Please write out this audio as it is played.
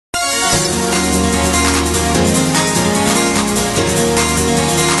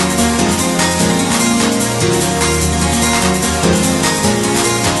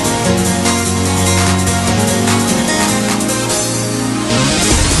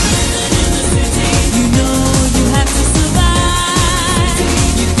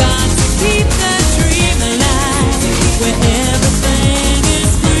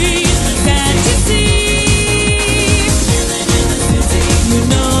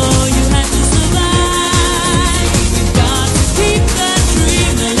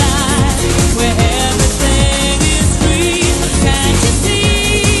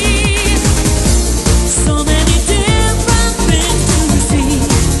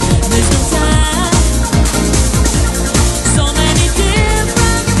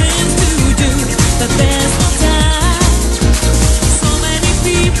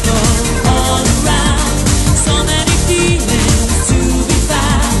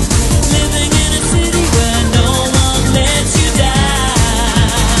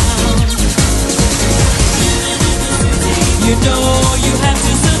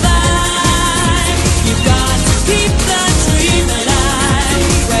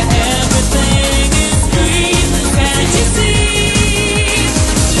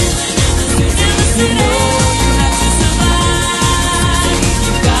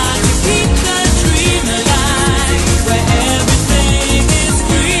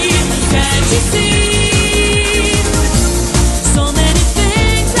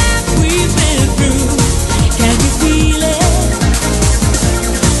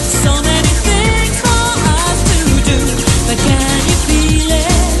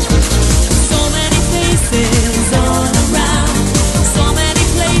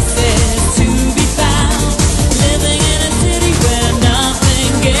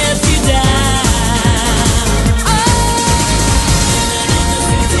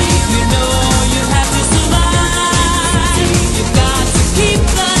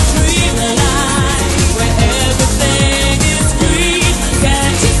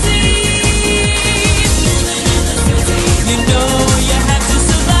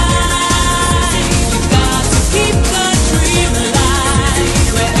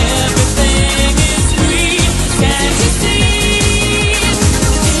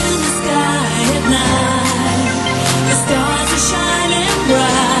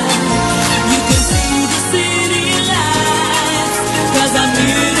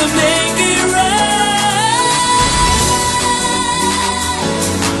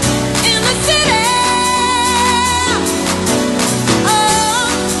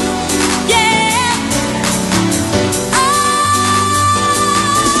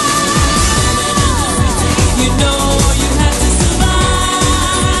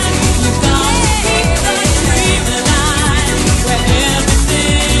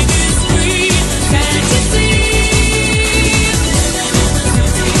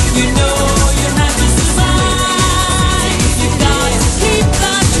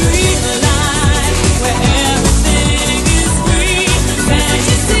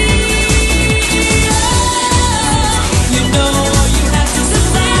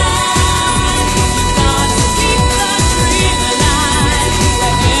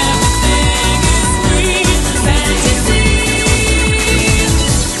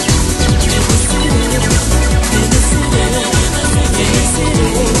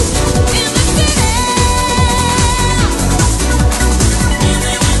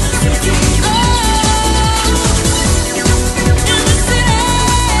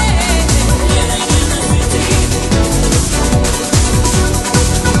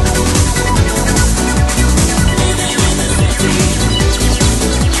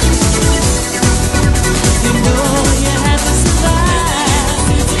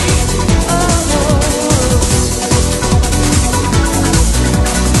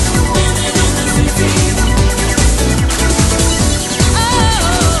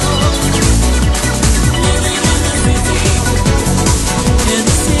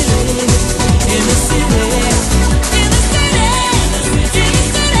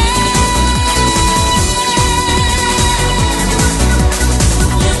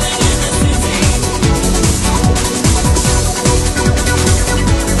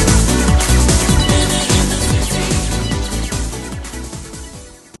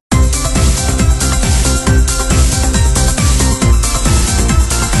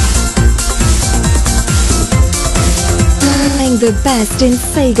the best in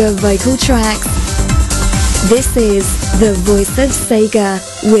Sega vocal tracks. This is The Voice of Sega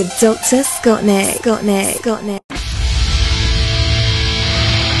with Dr. Scottnick.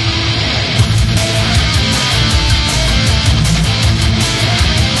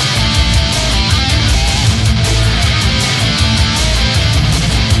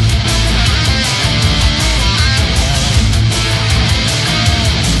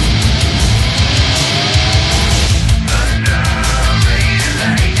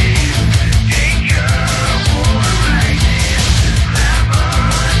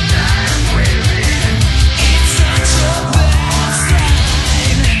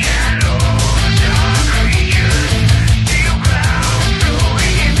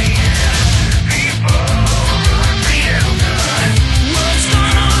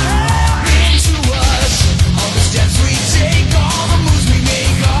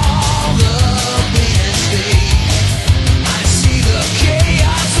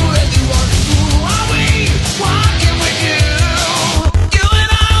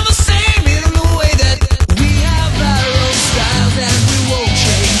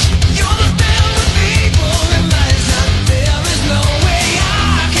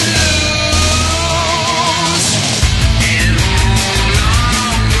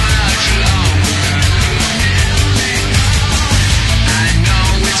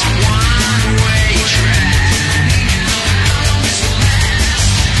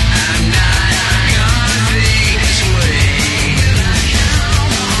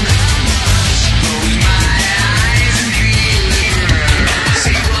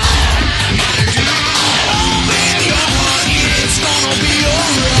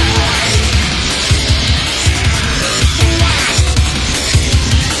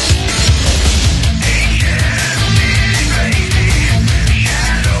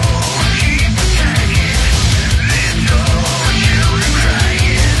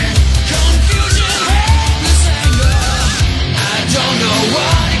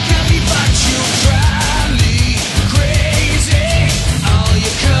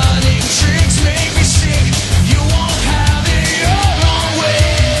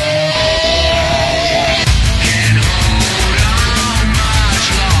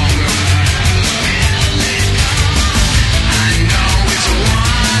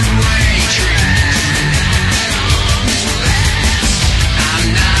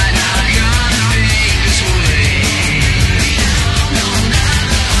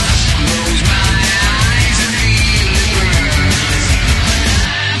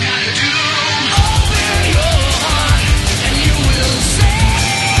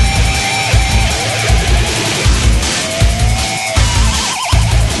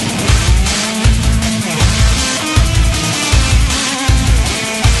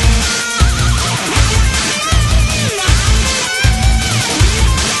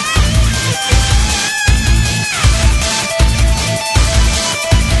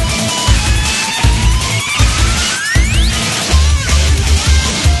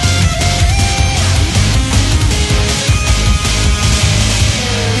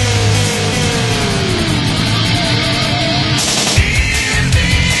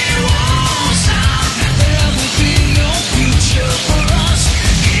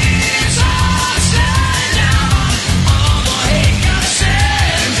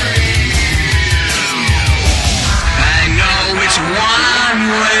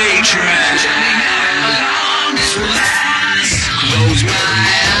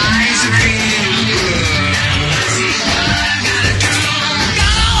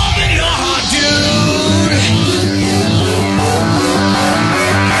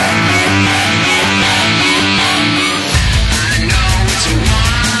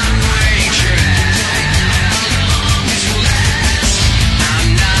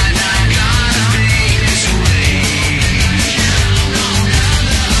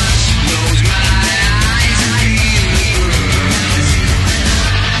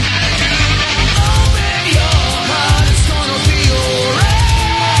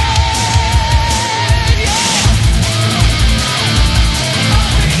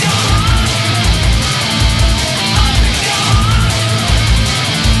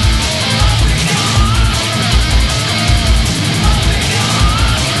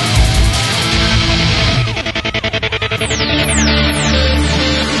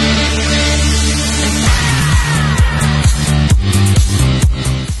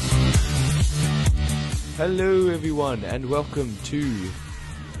 Hello everyone and welcome to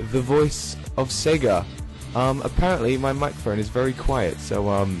The Voice of Sega. Apparently my microphone is very quiet,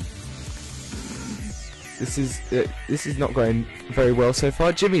 so this is not going very well so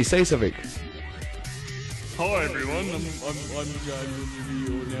far. Jimmy, say something. Hi everyone, I'm James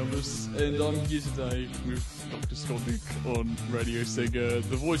or NALBIS, and I'm here today with Dr. Skolnick on Radio Sega,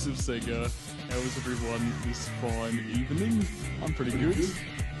 the voice of Sega. How is everyone this fine evening? I'm pretty good.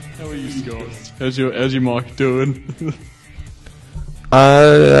 How are you, Scott? How's your mic doing?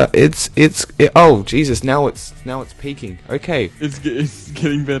 Oh Jesus! Now it's peaking. Okay. It's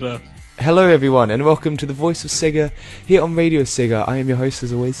getting better. Hello everyone, and welcome to the Voice of Sega here on Radio Sega. I am your host,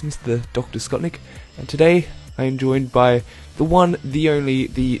 as always, Mr. Dr. Skolnick, and today I am joined by the one, the only,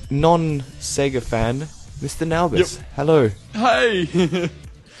 the non-Sega fan, Mr. NALBIS. Yep. Hello. Hey.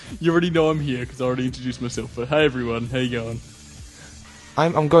 You already know I'm here because I already introduced myself. But hey everyone, how you going?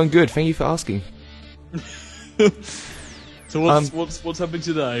 I'm going good. Thank you for asking. So what's happening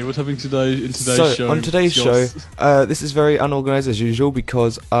today? What's happening today in today's show? On today's show, this is very unorganized as usual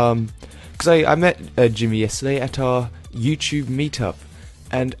because I met Jimmy yesterday at our YouTube meetup,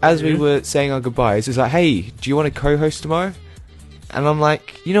 and as we were saying our goodbyes, he's like, "Hey, do you want to co-host tomorrow?" And I'm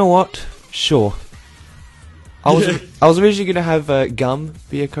like, "You know what? Sure." I was originally going to have Gum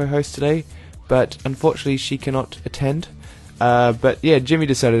be a co-host today, but unfortunately she cannot attend. But yeah, Jimmy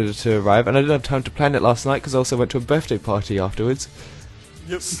decided to arrive, and I didn't have time to plan it last night because I also went to a birthday party afterwards.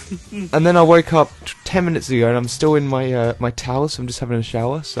 Yep. And then I woke up 10 minutes ago, and I'm still in my my towel, so I'm just having a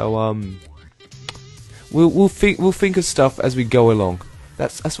shower. So we'll think of stuff as we go along.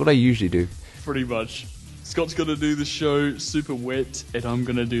 That's what I usually do. Pretty much. Scott's gonna do the show super wet, and I'm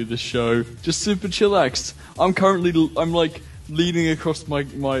gonna do the show just super chillaxed. I'm like leaning across my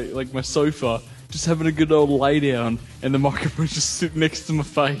sofa, just having a good old lay down, and the microphone's just sitting next to my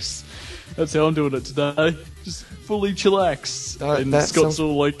face. That's how I'm doing it today. Just fully chillaxed. And Scott's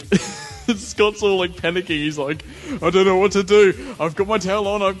all like, Scott's all like panicking. He's like, I don't know what to do. I've got my towel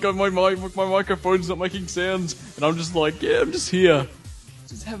on. I've got my microphone's not making sounds, and I'm just like, yeah, I'm just here,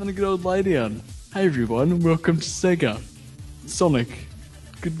 just having a good old lay down. Hey everyone, welcome to Sega. Sonic,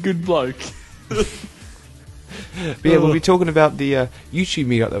 good bloke. But yeah, we'll be talking about the YouTube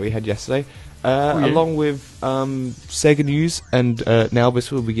meetup that we had yesterday. Along with Sega news, and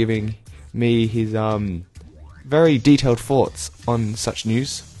NALBIS will be giving me his very detailed thoughts on such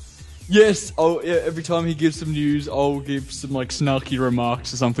news. Yes, every time he gives some news, I'll give some like snarky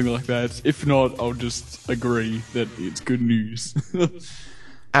remarks or something like that. If not, I'll just agree that it's good news.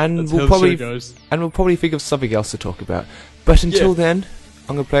 And we'll probably think of something else to talk about. But until then,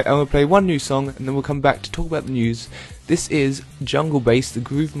 I'm gonna play one new song, and then we'll come back to talk about the news. This is Jungle Bass, the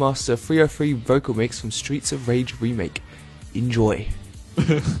Groove Master 303 vocal mix from Streets of Rage remake. Enjoy.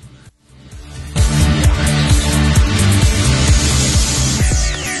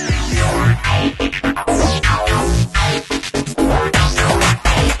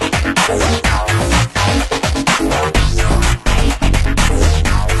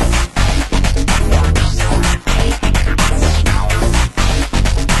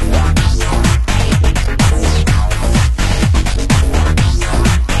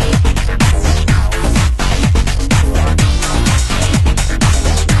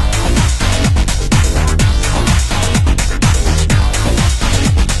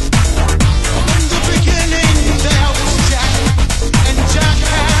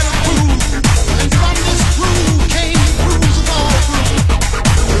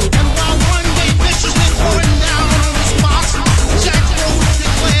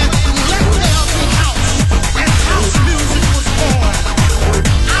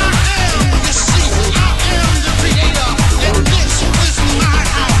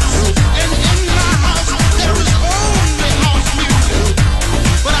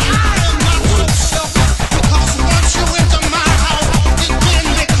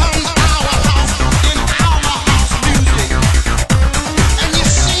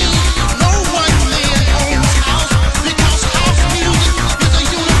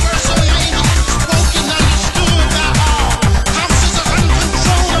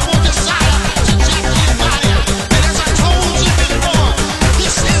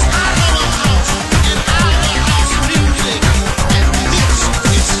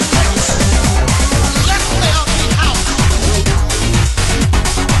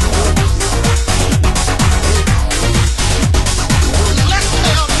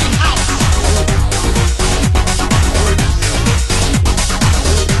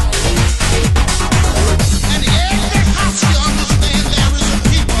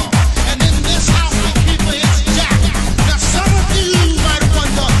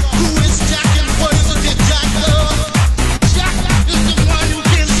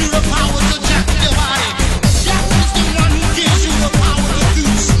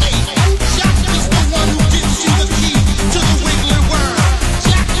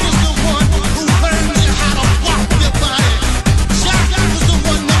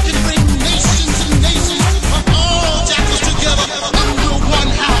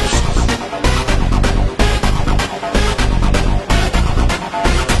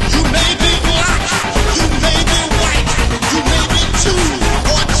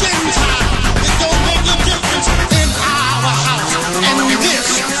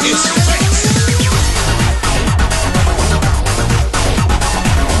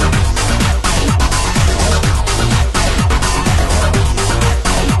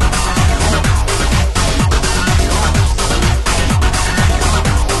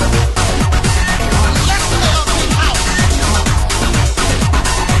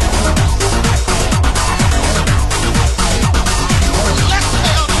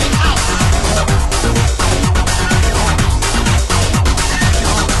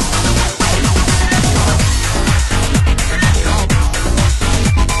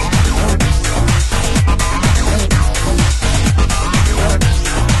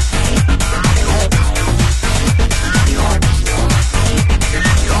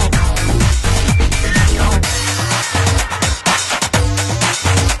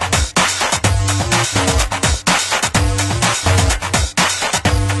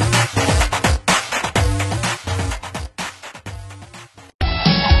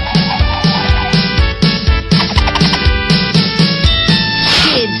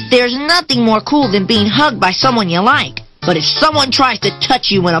 nothing more cool than being hugged by someone you like. But if someone tries to touch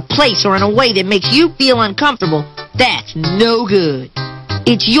you in a place or in a way that makes you feel uncomfortable, that's no good.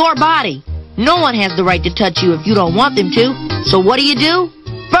 It's your body. No one has the right to touch you if you don't want them to. So what do?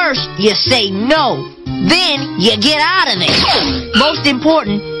 First, you say no. Then, you get out of there. Most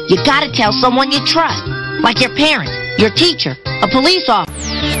important, you gotta tell someone you trust. Like your parents, your teacher, a police officer.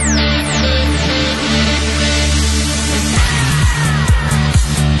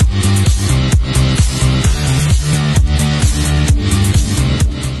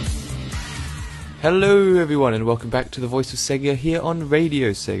 Hello everyone and welcome back to the Voice of Sega here on Radio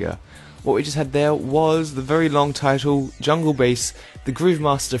Sega. What we just had there was the very long title, Jungle Bass, the Groove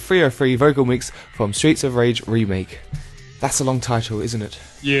Master 303 vocal mix from Streets of Rage Remake. That's a long title, isn't it?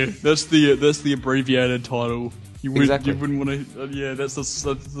 Yeah, that's the abbreviated title. Exactly. You wouldn't want to. Yeah, that's a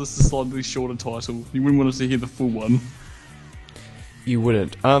slightly shorter title. You wouldn't want to hear the full one. You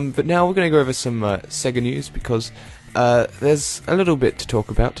wouldn't. But now we're going to go over some Sega news because there's a little bit to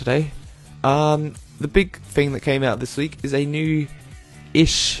talk about today. The big thing that came out this week is a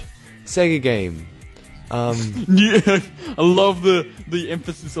new-ish Sega game. Yeah, I love the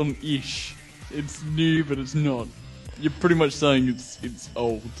emphasis on ish. It's new, but it's not. You're pretty much saying it's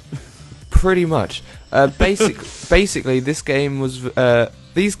old. Pretty much. Basically, this game was.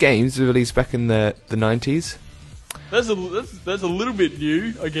 These games were released back in the 90s. That's a little bit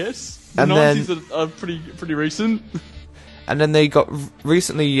new, I guess. The And 90s are pretty recent. And then they got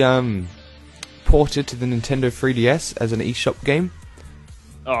recently ported to the Nintendo 3DS as an eShop game.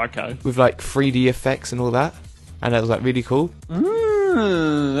 Oh, okay. With like 3D effects and all that. And that was like really cool.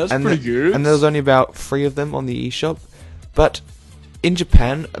 That's pretty good. And there was only about 3 of them on the eShop. But in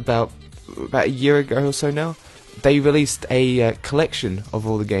Japan, about a year ago or so now, they released a collection of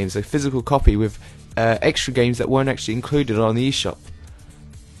all the games, a physical copy with extra games that weren't actually included on the eShop.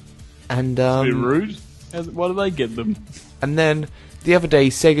 And a bit rude. Why do they get them? And then the other day,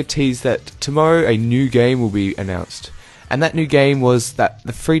 Sega teased that tomorrow a new game will be announced. And that new game was that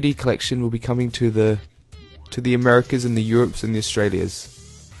the 3D collection will be coming to the Americas and the Europes and the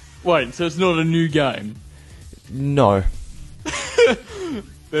Australias. Wait, so it's not a new game? No.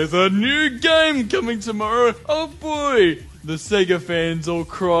 There's a new game coming tomorrow. Oh boy! The Sega fans all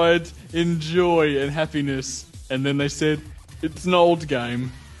cried in joy and happiness. And then they said, it's an old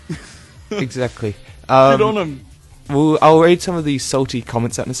game. Exactly. Good on them. Well, I'll read some of these salty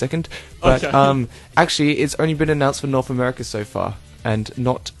comments out in a second. But Okay. actually, it's only been announced for North America so far, and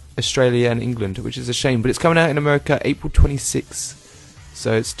not Australia and England, which is a shame. But it's coming out in America April 26th,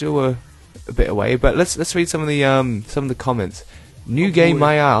 so it's still a bit away. But let's read some of the comments. New game, boy.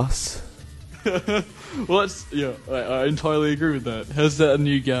 my ass. Well, I entirely agree with that. How's that a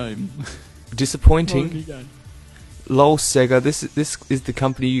new game? Disappointing. New game. Lol, Sega. This is the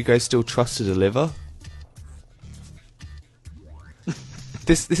company you guys still trust to deliver.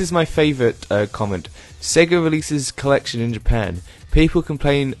 This is my favourite comment. Sega releases collection in Japan. People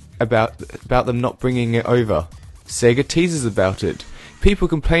complain about them not bringing it over. Sega teases about it. People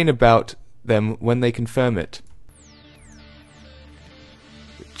complain about them when they confirm it.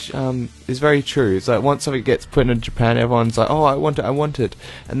 Which is very true. It's like once something gets put in Japan, everyone's like, "Oh, I want it,"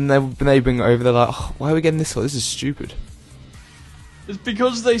 and then they bring it over. They're like, "Oh, why are we getting this for? This is stupid." It's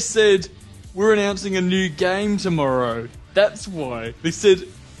because they said, we're announcing a new game tomorrow. That's why. They said,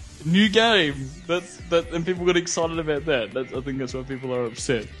 new game. And people got excited about that. I think that's why people are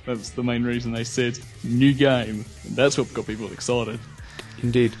upset. That's the main reason they said, new game. And that's what got people excited.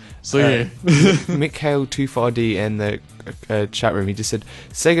 Indeed. So yeah. Mikhail24D in the chat room, he just said,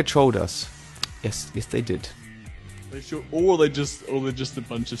 Sega trolled us. Yes, they did. Or they're just a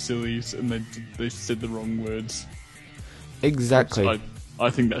bunch of sillies and they said the wrong words. Exactly. So I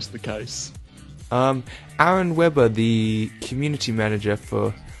think that's the case. Aaron Weber, the community manager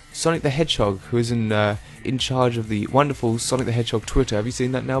for Sonic the Hedgehog, who is in charge of the wonderful Sonic the Hedgehog Twitter. Have you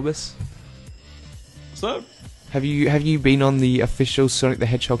seen that, NALBIS? So, have you been on the official Sonic the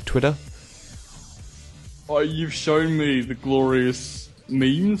Hedgehog Twitter? Oh, you've shown me the glorious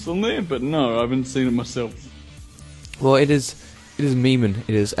memes on there, but no, I haven't seen it myself. Well, it is memeing,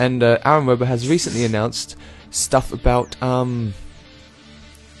 it is, and Aaron Weber has recently announced stuff about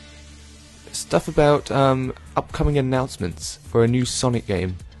upcoming announcements for a new Sonic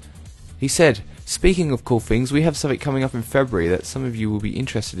game. He said, speaking of cool things, we have something coming up in February that some of you will be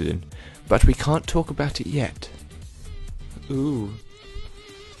interested in, but we can't talk about it yet. Ooh,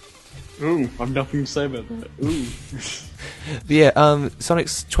 I've nothing to say about that. Ooh. But yeah,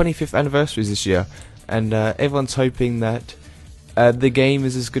 Sonic's 25th anniversary is this year, and everyone's hoping that the game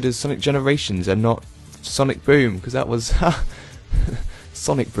is as good as Sonic Generations and not Sonic Boom, because that was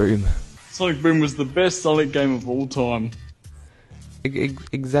Sonic Boom. Sonic Boom was the best Sonic game of all time.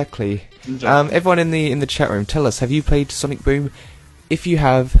 Exactly. Everyone in the chat room, tell us, have you played Sonic Boom? If you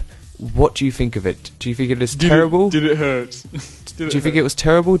have, what do you think of it? Do you think it is terrible? Did it hurt? Do you think it was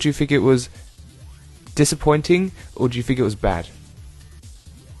terrible? Do you think it was disappointing? Or do you think it was bad?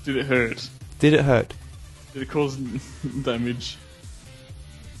 Did it hurt? Did it hurt? Did it cause damage?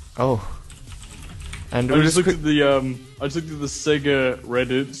 Oh. And I just looked at the Sega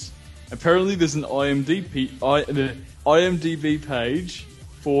Reddit. Apparently, there's an IMDb page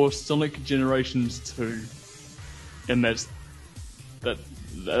for Sonic Generations 2, and that's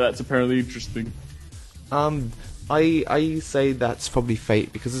apparently interesting. I say that's probably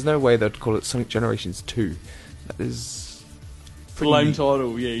fate, because there's no way they'd call it Sonic Generations 2. That is lame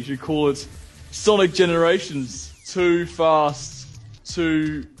title. Yeah, you should call it Sonic Generations Too Fast,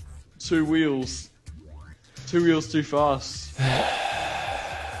 Two Wheels. 2 Wheels Too Fast.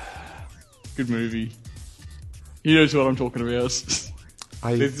 Good movie. He knows what I'm talking about.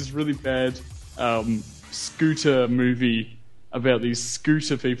 There's this really bad scooter movie about these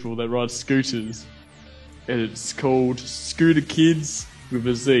scooter people that ride scooters, and it's called Scooter Kids with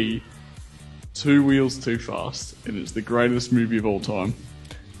a Z. 2 Wheels Too Fast, and it's the greatest movie of all time.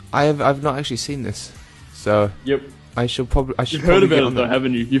 I've not actually seen this, so yep. You've heard about it though,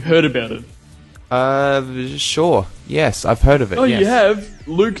 haven't you? You've heard about it. Sure. Yes, I've heard of it. Oh, yes. You have?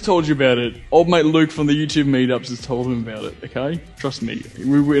 Luke told you about it. Old mate Luke from the YouTube meetups has told him about it, okay? Trust me.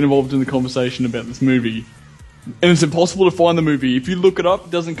 We were involved in the conversation about this movie. And it's impossible to find the movie. If you look it up,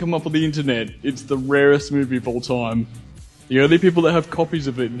 it doesn't come up on the internet. It's the rarest movie of all time. The only people that have copies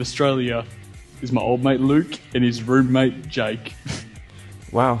of it in Australia is my old mate Luke and his roommate Jake.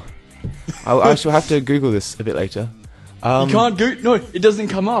 Wow. I shall have to Google this a bit later. You can't no, it doesn't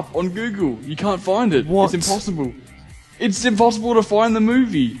come up on Google. You can't find it. What? It's impossible. It's impossible to find the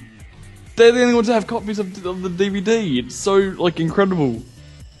movie. They're the only ones that have copies of the DVD. It's so, incredible.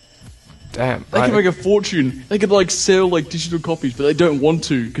 Damn. They could make a fortune. They could, sell, digital copies, but they don't want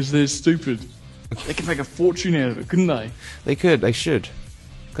to, because they're stupid. They could make a fortune out of it, couldn't they? They could. They should.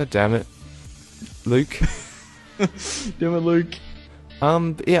 God damn it. Luke. Damn it, Luke.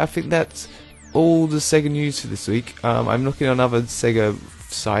 Yeah, I think that's all the Sega news for this week. I'm looking on other Sega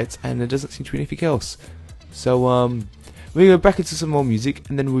sites, and there doesn't seem to be anything else. So, we're going to go back into some more music,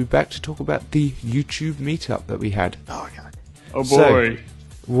 and then we'll be back to talk about the YouTube meetup that we had. Oh, God. Oh, boy. So,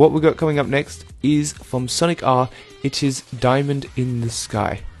 what we've got coming up next is from Sonic R. It is Diamond in the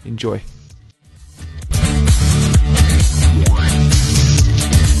Sky. Enjoy.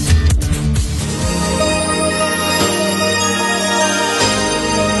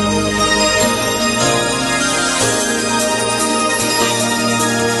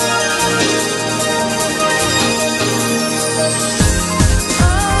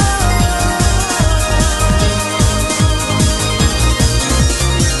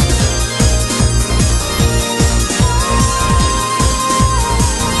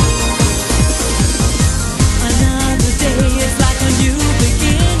 Another day is like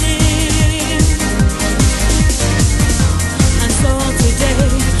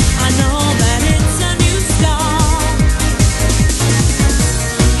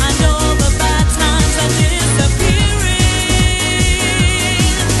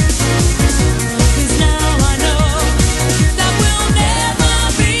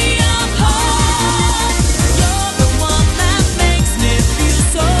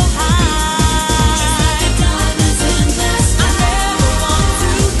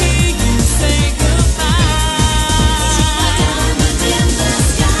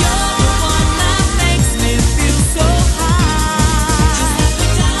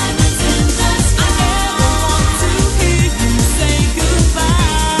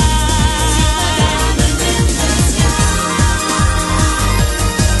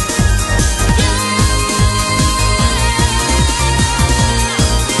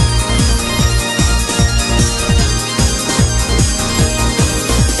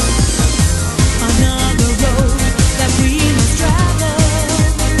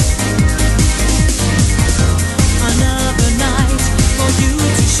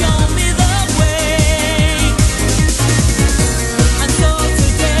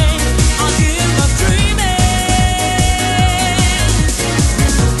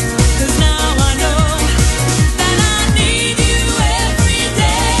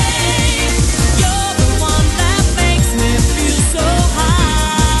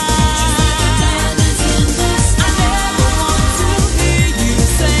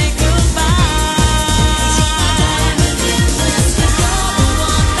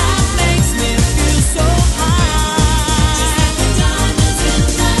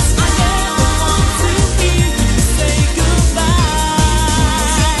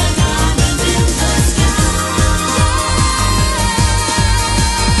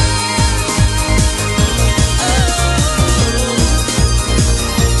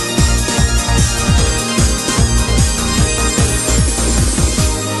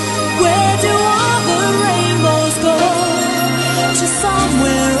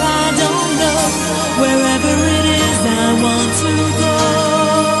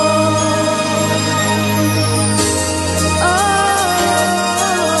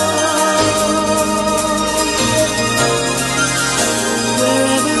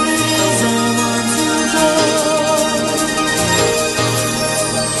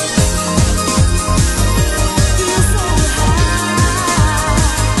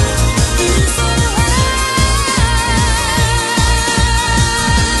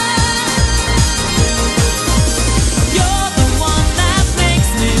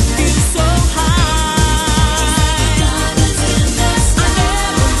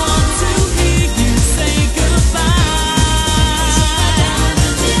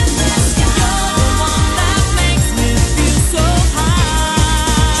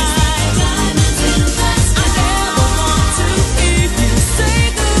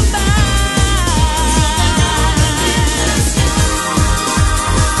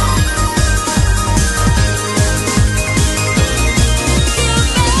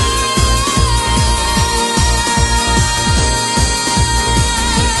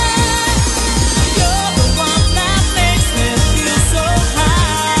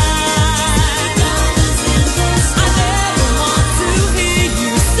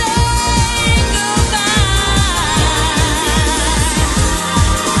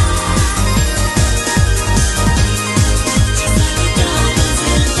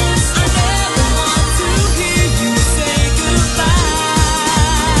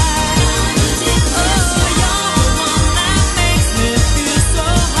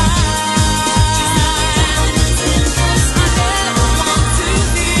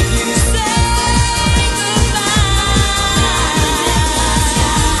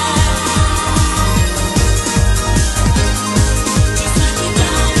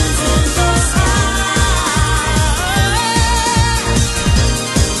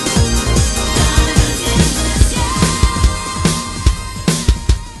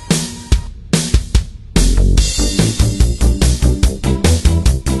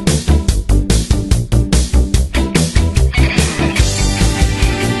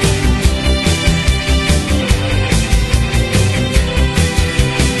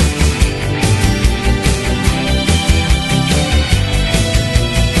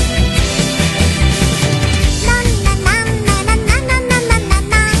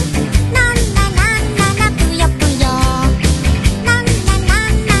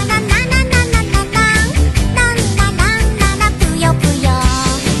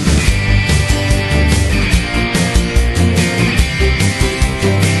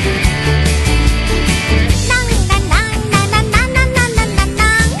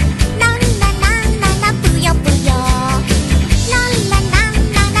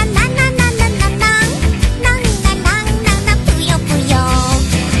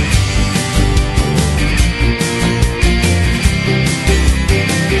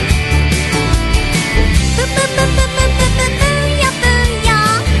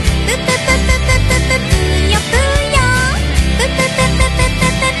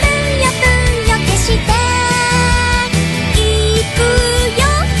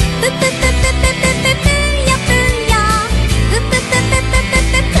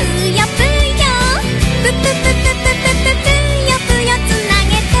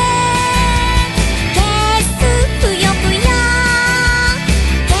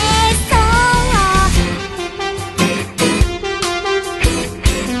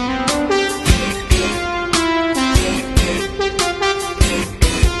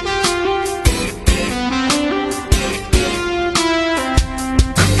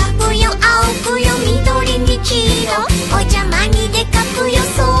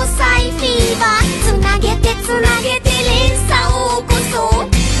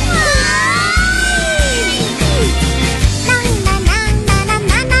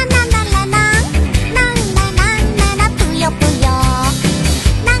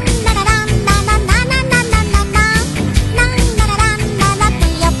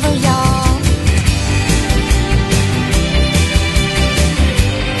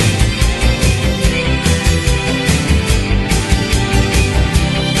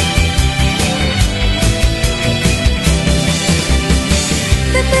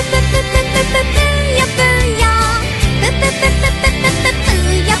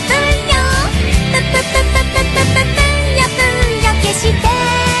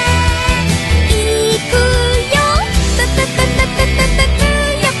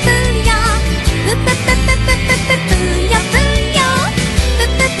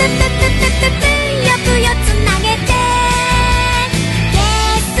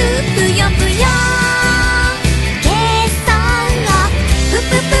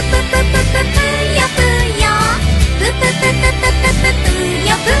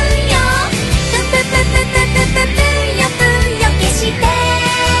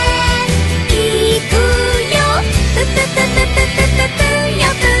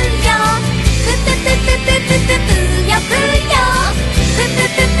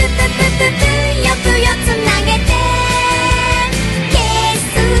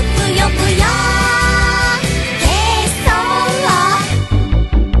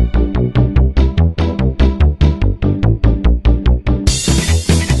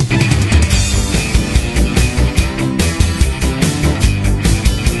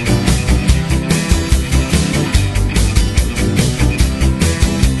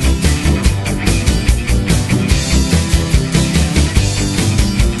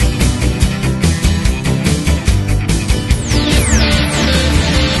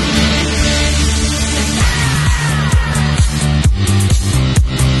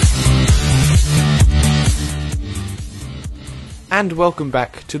And welcome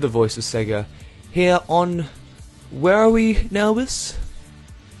back to the Voice of Sega, here on, where are we, NALBIS?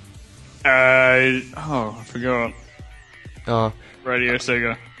 I forgot. Radio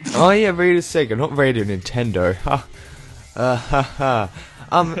Sega. Oh yeah, Radio Sega, not Radio Nintendo.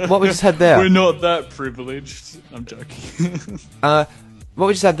 What we just had there. We're not that privileged. I'm joking. What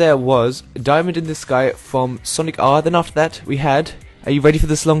we just had there was Diamond in the Sky from Sonic R. Then after that, we had. Are you ready for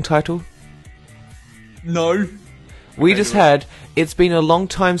this long title? No. We just had It's Been a Long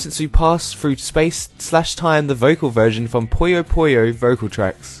Time Since We Passed Through Space/Time, the vocal version from Puyo Puyo Vocal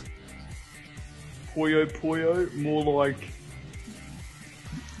Tracks. Puyo Puyo? More like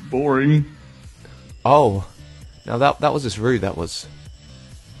boring. Oh. Now that was just rude, that was.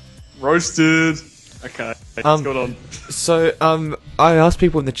 Roasted. Okay, let's go on. So, I asked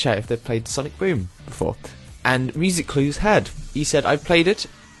people in the chat if they'd played Sonic Boom before. And Music Clues had. He said, I played it,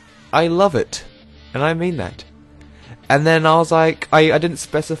 I love it. And I mean that. And then I was like, I didn't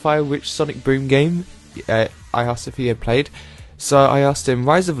specify which Sonic Boom game I asked if he had played. So I asked him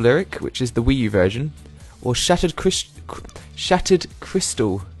Rise of Lyric, which is the Wii U version, or Shattered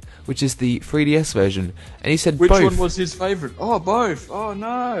Crystal, which is the 3DS version. And he said which both. Which one was his favourite? Oh, both. Oh,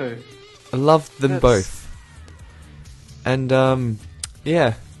 no. I loved them both. And,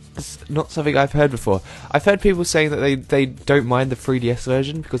 yeah. It's not something I've heard before. I've heard people saying that they don't mind the 3DS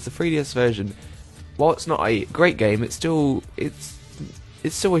version, because the 3DS version, while it's not a great game, it's still a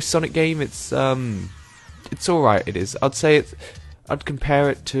Sonic game. It's alright. It is. I'd compare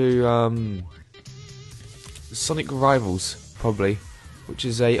it to Sonic Rivals probably, which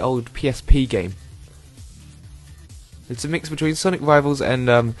is a old PSP game. It's a mix between Sonic Rivals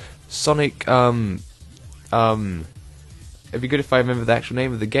and Sonic. It'd be good if I remember the actual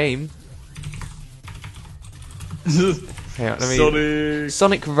name of the game. Hang on, let me.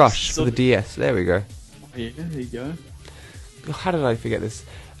 Sonic Rush for the DS. There we go. Yeah, there you go. How did I forget this?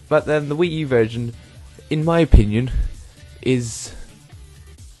 But then the Wii U version, in my opinion, is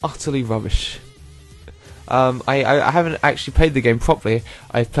utterly rubbish. I haven't actually played the game properly.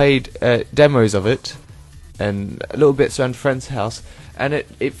 I've played demos of it and little bits around friend's house, and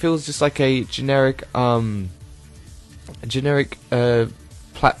it feels just like a generic platformer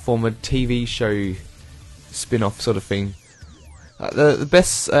TV show spin-off sort of thing. The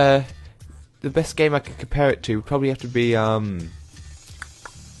best game I could compare it to would probably have to be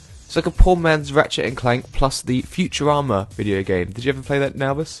it's like a poor man's Ratchet and Clank plus the Futurama video game. Did you ever play that,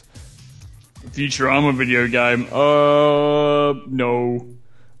 NALBIS? Futurama video game? No.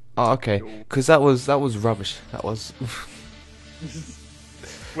 Oh, okay. Because that was rubbish. That was.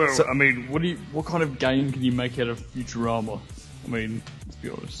 Well, So- I mean, what kind of game can you make out of Futurama? I mean, let's be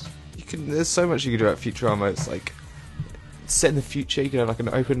honest. There's so much you can do about Futurama. It's like it's set in the future. You can have like an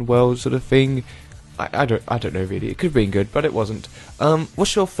open world sort of thing. I don't know really. It could have been good, but it wasn't.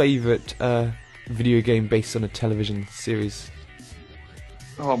 What's your favourite video game based on a television series?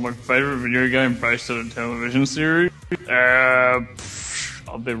 Oh, my favourite video game based on a television series? Are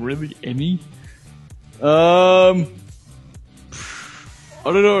there really any? I don't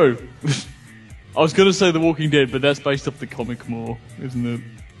know. I was gonna say The Walking Dead, but that's based off the comic more, isn't it?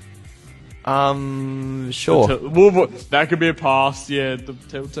 Sure. That could be a pass, yeah, the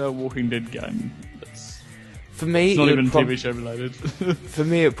Telltale Walking Dead game. For me, It's not it even would TV show related. for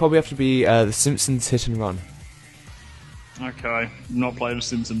me, it would probably have to be The Simpsons Hit and Run. Okay, not played The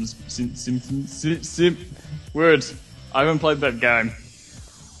Simpsons. Words. I haven't played that game.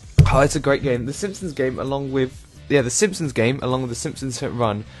 Oh, it's a great game. The Simpsons game, along with the Simpsons game, along with The Simpsons Hit and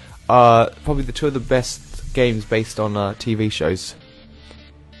Run, are probably the two of the best games based on TV shows.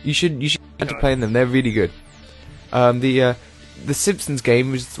 You should get to playing them. They're really good. The Simpsons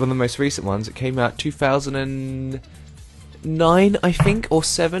game was one of the most recent ones. It came out 2009, I think, or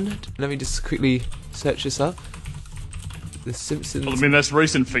 7. Let me just quickly search this up. The Simpsons. Well, I mean, that's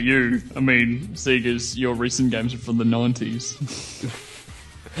recent for you. I mean, Sega's, your recent games are from the 90s.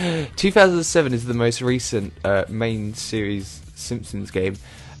 2007 is the most recent main series Simpsons game,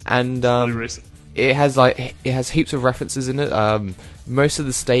 and it has heaps of references in it. Most of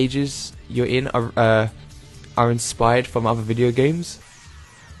the stages you're in are inspired from other video games.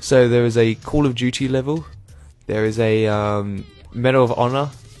 So there is a Call of Duty level, there is a Medal of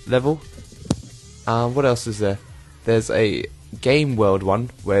Honor level. What else is there? There's a Game World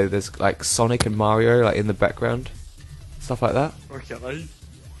one where there's like Sonic and Mario like in the background, stuff like that. Okay.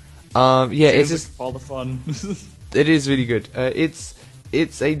 Yeah, it's just all the fun. it is really good. It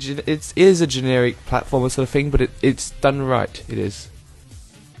is a generic platformer sort of thing, but it's done right. It is,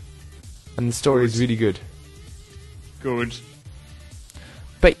 and the story is really good. Good.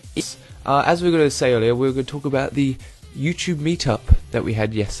 But as we were going to say earlier, we were going to talk about the YouTube meetup that we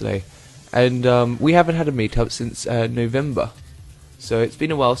had yesterday, and we haven't had a meetup since November, so it's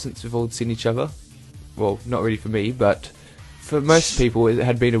been a while since we've all seen each other. Well, not really for me, but for most people it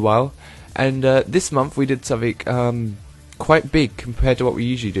had been a while. And this month we did something quite big compared to what we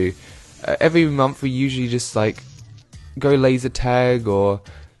usually do. Every month we usually just like go laser tag or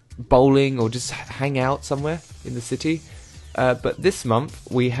bowling or just hang out somewhere in the city. But this month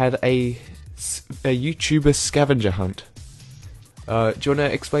we had a YouTuber scavenger hunt. Do you want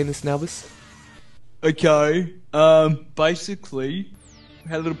to explain this, NALBIS? Okay. Basically, we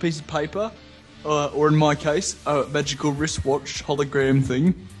had a little piece of paper, or in my case, a magical wristwatch hologram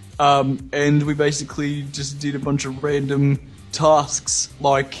thing. And we basically just did a bunch of random tasks,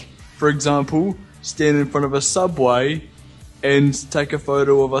 like, for example, stand in front of a subway and take a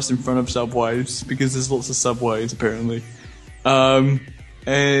photo of us in front of subways, because there's lots of subways apparently. And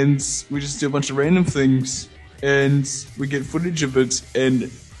we just do a bunch of random things, and we get footage of it,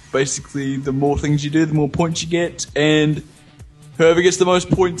 and basically the more things you do, the more points you get, and whoever gets the most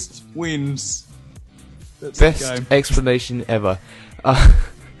points wins. That's Best the game. explanation ever.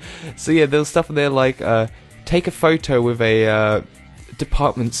 So yeah, there was stuff in there like take a photo with a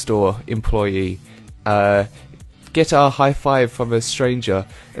department store employee, get a high five from a stranger,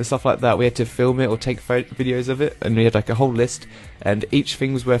 and stuff like that. We had to film it or take videos of it, and we had like a whole list, and each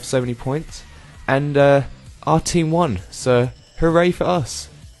thing was worth so many points, and our team won, so hooray for us.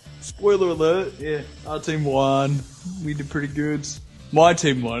 Spoiler alert, yeah, our team won. We did pretty good. My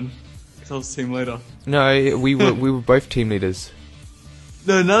team won, because I was team leader. No, we were both team leaders.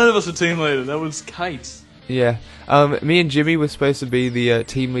 No, none of us were team leader. That was Kate. Yeah, me and Jimmy were supposed to be the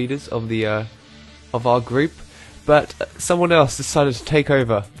team leaders of the of our group, but someone else decided to take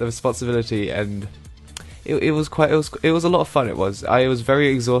over the responsibility, and it was a lot of fun. I was very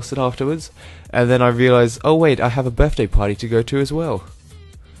exhausted afterwards, and then I realised, oh wait, I have a birthday party to go to as well.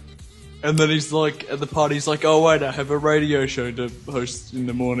 And then he's like, at the party, he's like, oh wait, I have a radio show to host in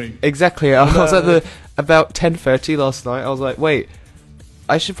the morning. Exactly. I was at about 10:30 last night. I was like, wait,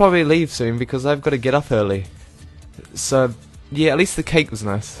 I should probably leave soon because I've got to get up early. So yeah, at least the cake was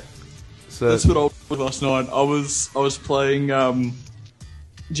nice. So that's what I was with last night. I was playing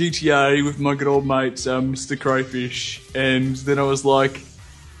GTA with my good old mate, Mr. Crayfish, and then I was like,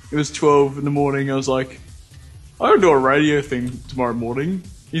 it was 12 in the morning. I was like, I don't do a radio thing tomorrow morning.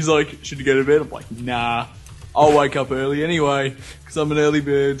 He's like, should you go to bed? I'm like, nah, I'll wake up early anyway because I'm an early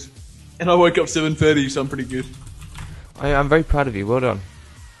bird, and I woke up 7:30, so I'm pretty good. I'm very proud of you. Well done.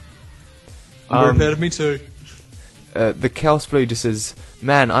 I'm very proud of me too. The Chaos Blue just says,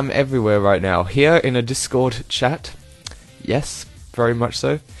 man, I'm everywhere right now. Here in a Discord chat. Yes, very much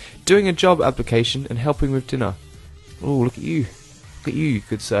so. Doing a job application and helping with dinner. Oh, look at you. Look at you,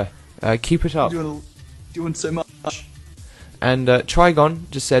 good sir. Keep it up. Doing so much. And Trigon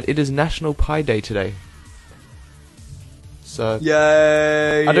just said, it is National Pie Day today. So,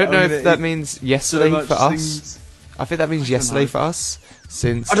 yay! I don't know if that means yesterday so for us. things. I think that means yesterday for us.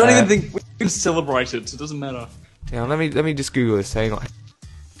 Since I don't even think we can celebrate it, so it doesn't matter. Yeah, let me just Google this. Hang on.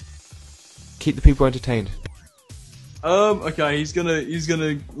 Keep the people entertained. Okay, he's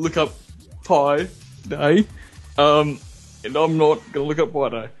gonna look up Pie Day. And I'm not gonna look up Pie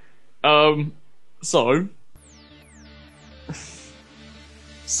Day. So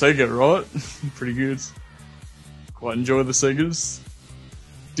Sega, right? Pretty good. Quite enjoy the Segas.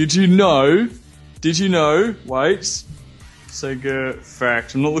 Did you know? Wait. Sega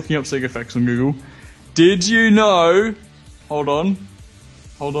fact. I'm not looking up Sega facts on Google. Did you know? Hold on.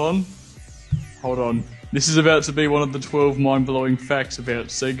 This is about to be one of the 12 mind-blowing facts about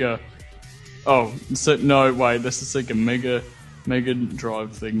Sega. Oh, no, wait, that's the Sega Mega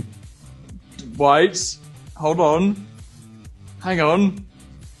Drive thing. Wait, hold on. Hang on.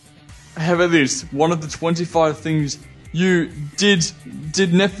 How about this? One of the 25 things you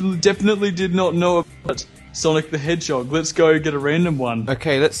definitely did not know about Sonic the Hedgehog. Let's go get a random one.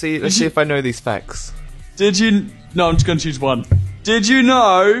 Okay, let's see if I know these facts. No, I'm just gonna choose one. Did you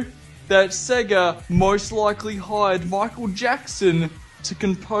know that Sega most likely hired Michael Jackson to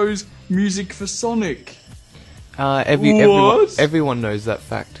compose music for Sonic? Everyone knows that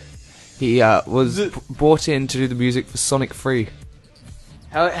fact. He was brought in to do the music for Sonic 3.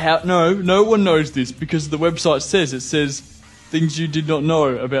 No one knows this because the website says things you did not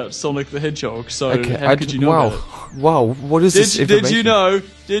know about Sonic the Hedgehog. So okay, how could you know about it? Wow, what is this information?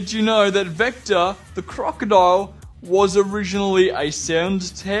 Did you know that Vector the crocodile was originally a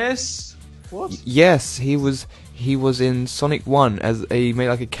sound test? What? Yes, he was in Sonic 1 he made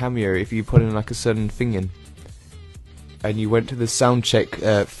like a cameo if you put in like a certain thing in. and you went to the sound check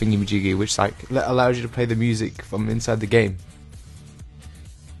thingy-majiggy, which like allows you to play the music from inside the game.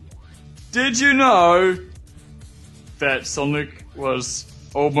 Did you know that Sonic was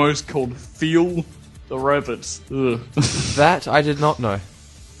almost called Feel the Rabbit? Ugh. That I did not know.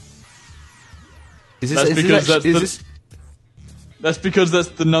 That's because that's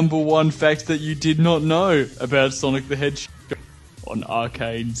the number one fact that you did not know about Sonic the Hedgehog on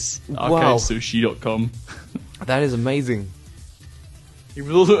arcades, Wow. arcadesushi.com. That is amazing. He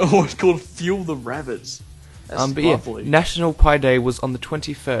was also always called Fuel the Rabbits. That's But lovely. yeah, National Pie Day was on the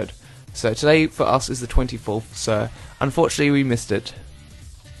 23rd. So today for us is the 24th, so unfortunately we missed it.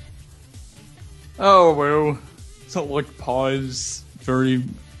 Oh well, it's not like pie's very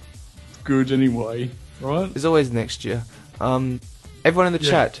good anyway, right? There's always next year. Everyone in the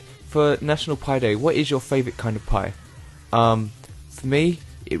chat, for National Pie Day, what is your favourite kind of pie? For me,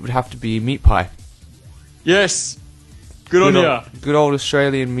 it would have to be meat pie. Yes! Good on ya! Good old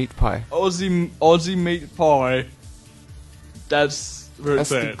Australian meat pie. Aussie meat pie. That's where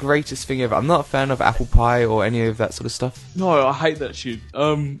That's it's the at. greatest thing ever. I'm not a fan of apple pie or any of that sort of stuff. No, I hate that shit.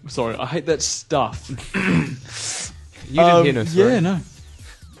 Sorry, I hate that stuff. You didn't hear no swearing. Yeah, no.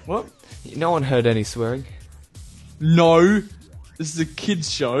 What? No one heard any swearing. No, this is a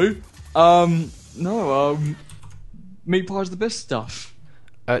kids show. Meat pie is the best stuff.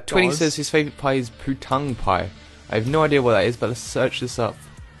 Twinning Guys. says his favourite pie is putang pie. I have no idea what that is, but let's search this up.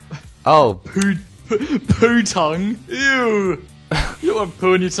 Oh, Poo tongue. Ew. You don't want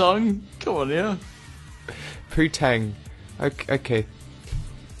poo in your tongue? Come on, yeah. putang. Okay.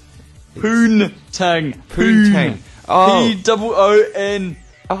 Poon tang. Poontang. Oh. P-O-O-N.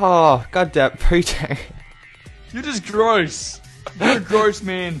 Oh, goddamn, putang. You're just gross. You're a gross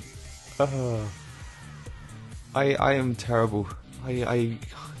man. I am terrible.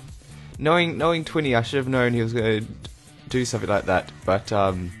 Knowing Twinny, I should have known he was going to do something like that, but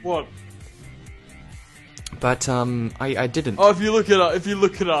What? I didn't. Oh, if you look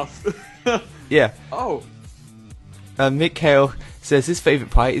it up. Yeah. Oh. Mick Hale says his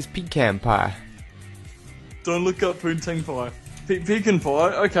favourite pie is pecan pie. Don't look up poontang pie. Pecan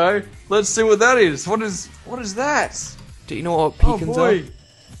pie. Okay. Let's see what that is. What is that? Do you know what pecans Oh boy. are?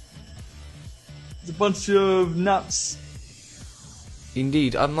 It's a bunch of nuts.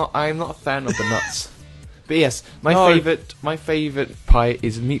 Indeed, I'm not a fan of the nuts. But yes, my No. favourite pie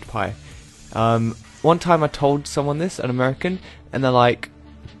is meat pie. One time I told someone this, an American, and they're like,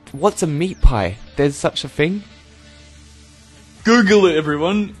 "What's a meat pie? There's such a thing?" Google it,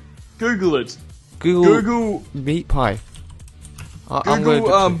 everyone. Google it. Google meat pie. I'm gonna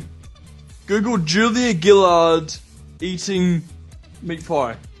Google Google Julia Gillard eating meat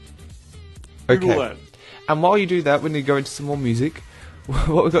pie. Google that. And while you do that, we're going to go into some more music.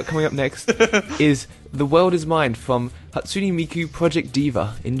 What we've got coming up next is The World Is Mine from Hatsune Miku Project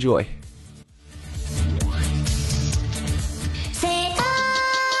Diva. Enjoy. 世界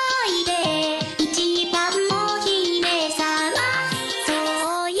で一番の姫様そ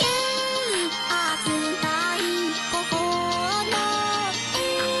ういう扱い心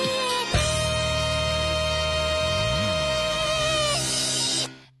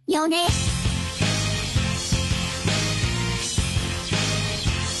得よね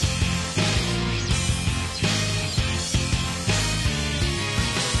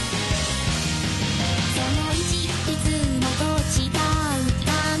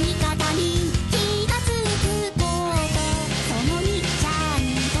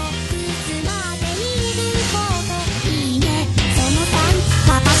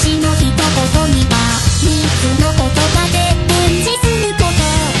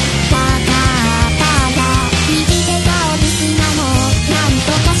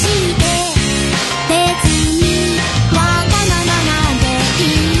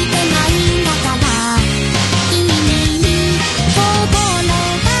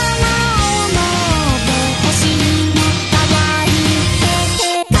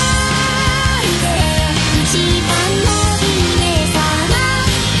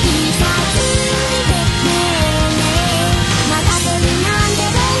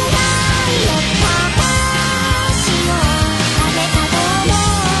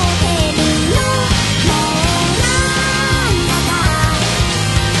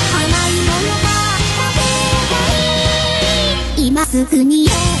すぐに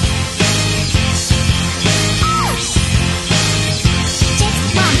チェッ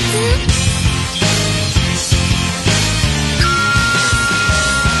クワンツー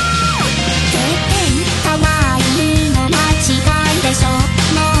欠点かわいいの間違いでしょ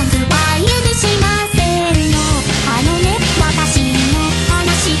文句は許しませんのあのね私の話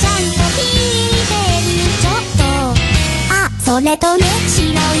ちゃんと聞いてるちょっと目とね白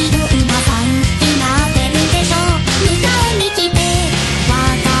い馬さんになってるでしょ。迎えに来てわ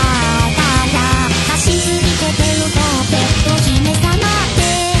かったら走り出てるとペット姫様って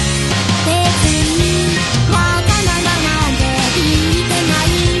別にわからなんで言ってな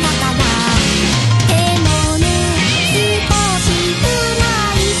いんだから。でもね少しくら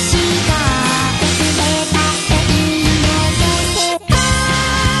いしか薄れた縁の世界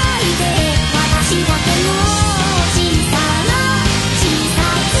で私だけの小さな小さ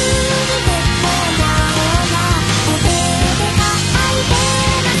すぎてほらほらお手でかいて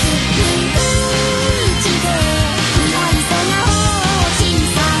ます無口で未来そな小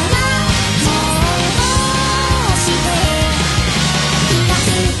さなもうして気がつ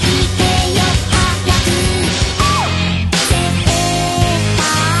いてよ早くせた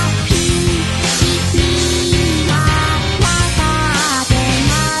君はわかって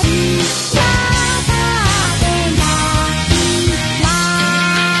ないわかってないわ。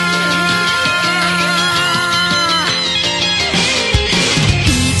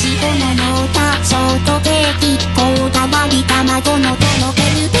いちごののったショートケーキこだわり卵のとろけ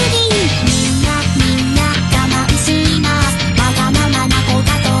るプリンみんな我慢しますわがままな子だ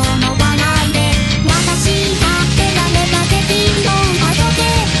と思わないで私だってダメだぜピンポンあとで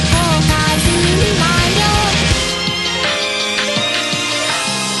後悔するわよ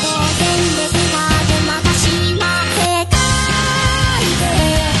当然ですがで私は世界で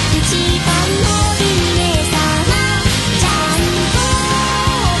一番の姫様ちゃんと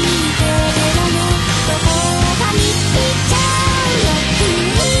見てるのどこかに行っちゃうよ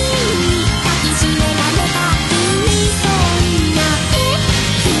抱きしめられた海そんな絵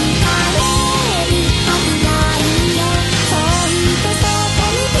疲れるはずないよほんとそこ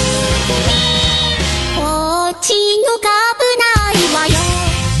にこっちのが危ないわよ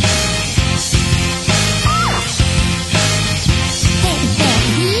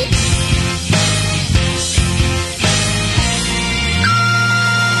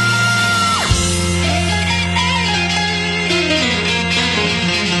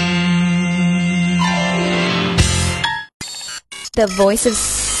The voice of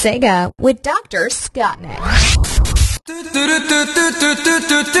Sega with Dr. Scottnet.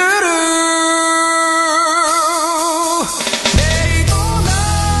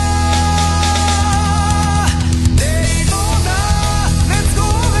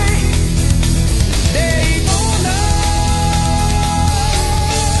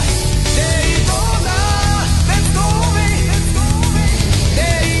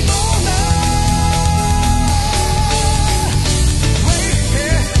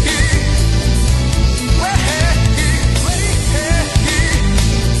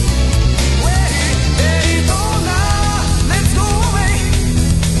 Way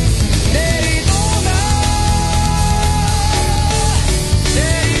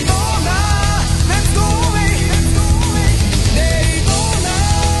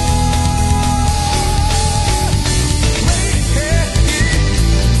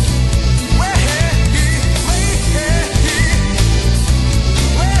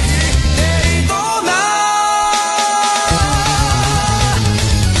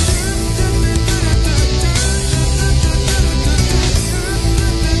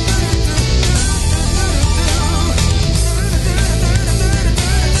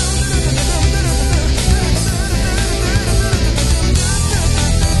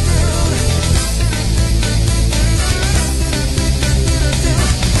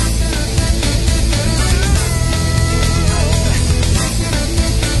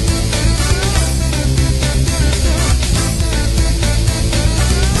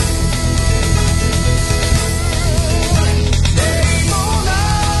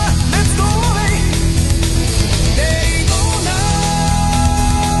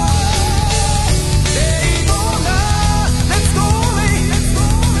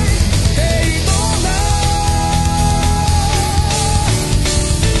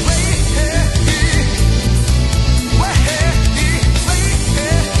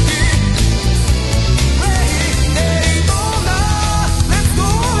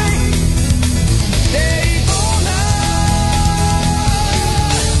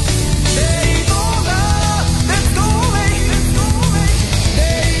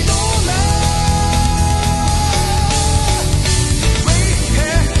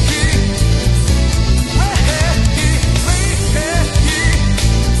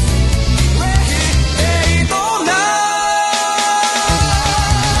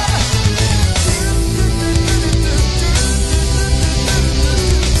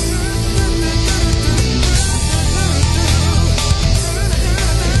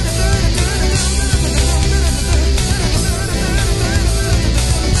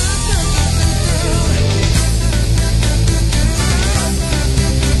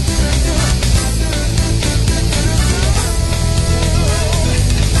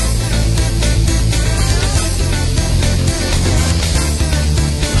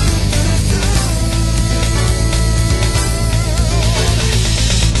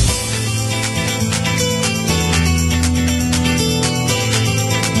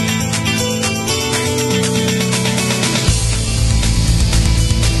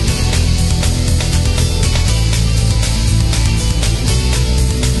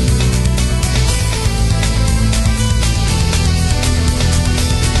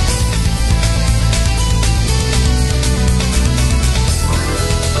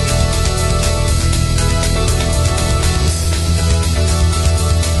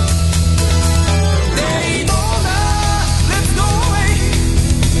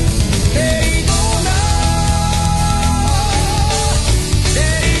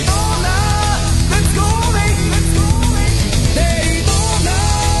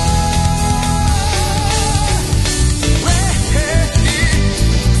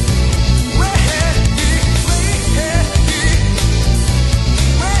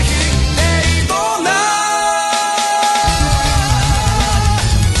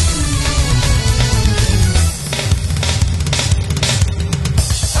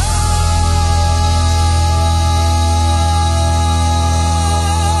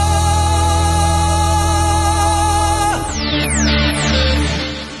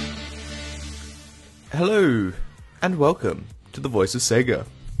and welcome to the Voice of Sega,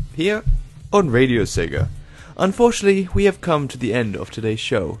 here on Radio Sega. Unfortunately, we have come to the end of today's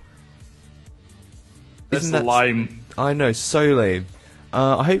show. That's lame. I know, so lame.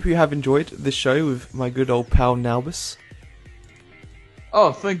 I hope you have enjoyed this show with my good old pal NALBIS.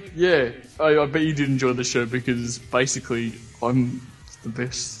 Oh, I bet you did enjoy the show because basically I'm the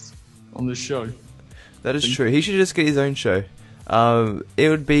best on this show. That is true. He should just get his own show. It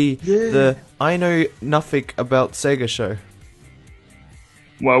would be the I Know Nothing About Sega show.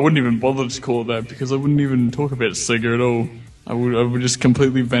 Well, I wouldn't even bother to call it that because I wouldn't even talk about Sega at all. I would just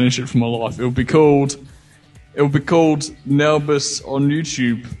completely banish it from my life. It would be called NALBIS on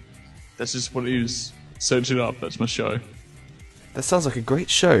YouTube. That's just what it is. Search it up. That's my show. That sounds like a great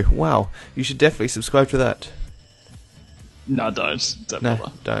show. Wow, you should definitely subscribe to that. No, don't. Don't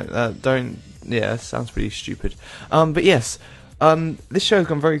bother. Don't. Yeah, sounds pretty stupid. But yes, this show has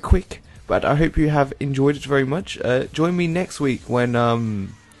gone very quick, but I hope you have enjoyed it very much. Join me next week when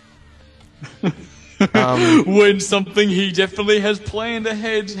when something he definitely has planned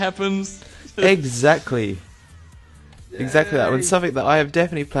ahead happens. Exactly that. When something that I have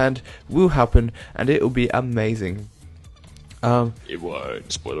definitely planned will happen, and it will be amazing. It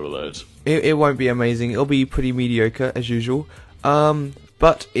won't. Spoiler alert. It won't be amazing. It'll be pretty mediocre as usual.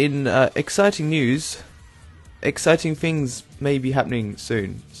 But in exciting news, exciting things may be happening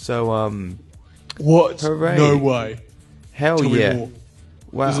soon. So What? Hooray. No way. Hell Tell me yeah! more.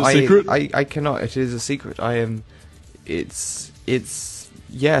 Well, Is it a secret? I cannot. It is a secret. It's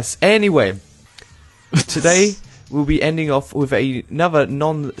yes. Anyway, today we'll be ending off with another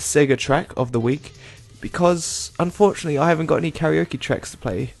non-Sega track of the week because unfortunately I haven't got any karaoke tracks to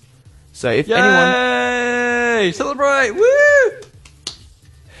play. So if anyone celebrate, woo!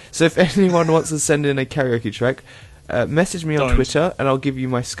 So if anyone wants to send in a karaoke track, message me on Don't. Twitter and I'll give you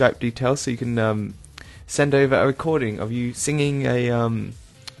my Skype details so you can send over a recording of you singing a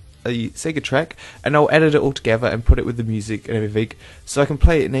Sega track, and I'll edit it all together and put it with the music and everything so I can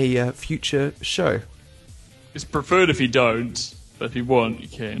play it in a future show. It's preferred if you don't, but if you want, you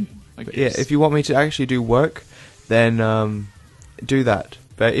can. I guess. Yeah, if you want me to actually do work, then do that.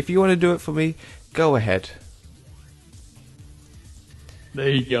 But if you want to do it for me, go ahead. There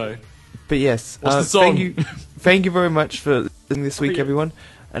you go. But yes, What's the song? Thank you very much for listening this week, everyone.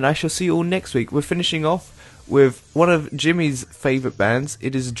 And I shall see you all next week. We're finishing off with one of Jimmy's favourite bands.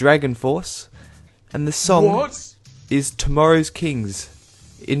 It is Dragon Force. And the song is Tomorrow's Kings.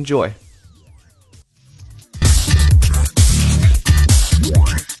 Enjoy.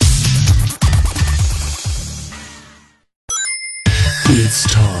 It's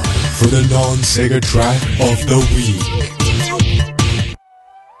time for the non-Sega track of the week.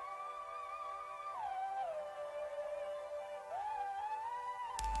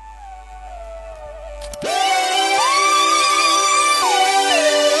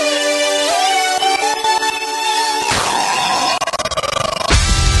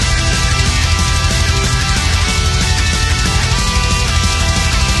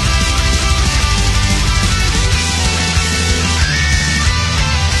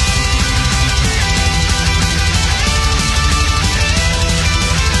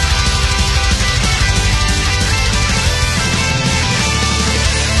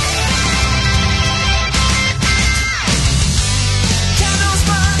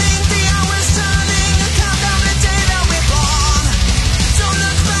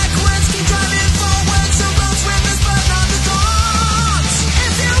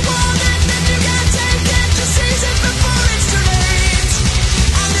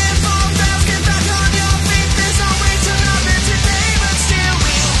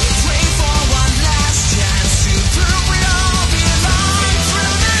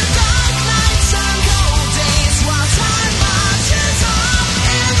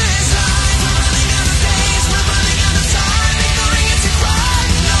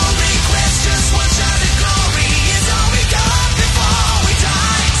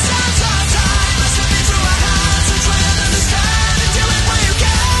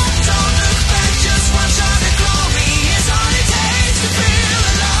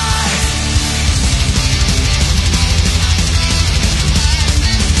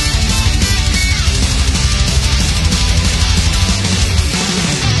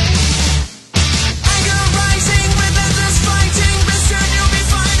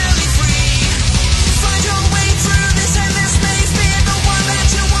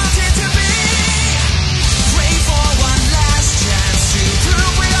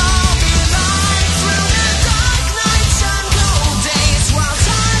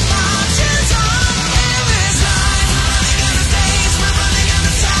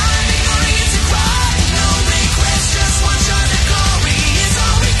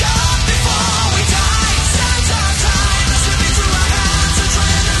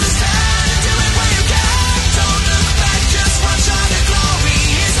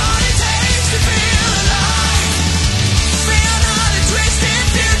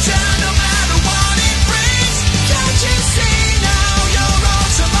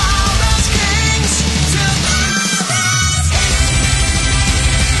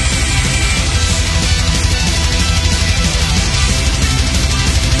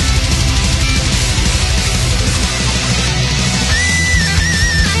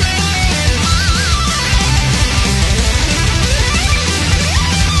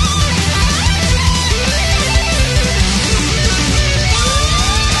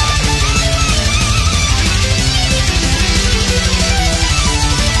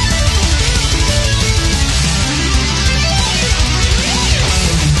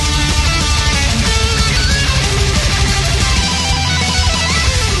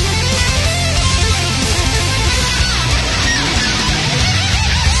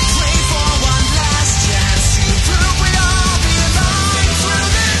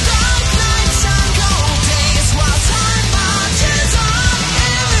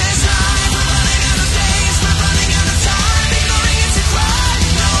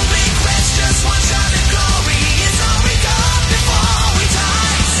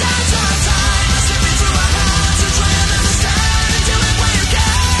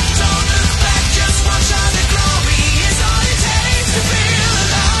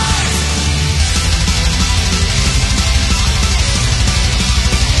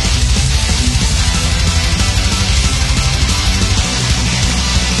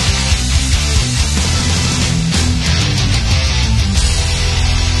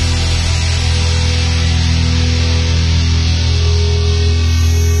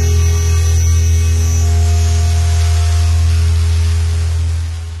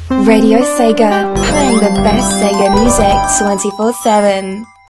 Radio Sega, playing the best Sega music 24/7.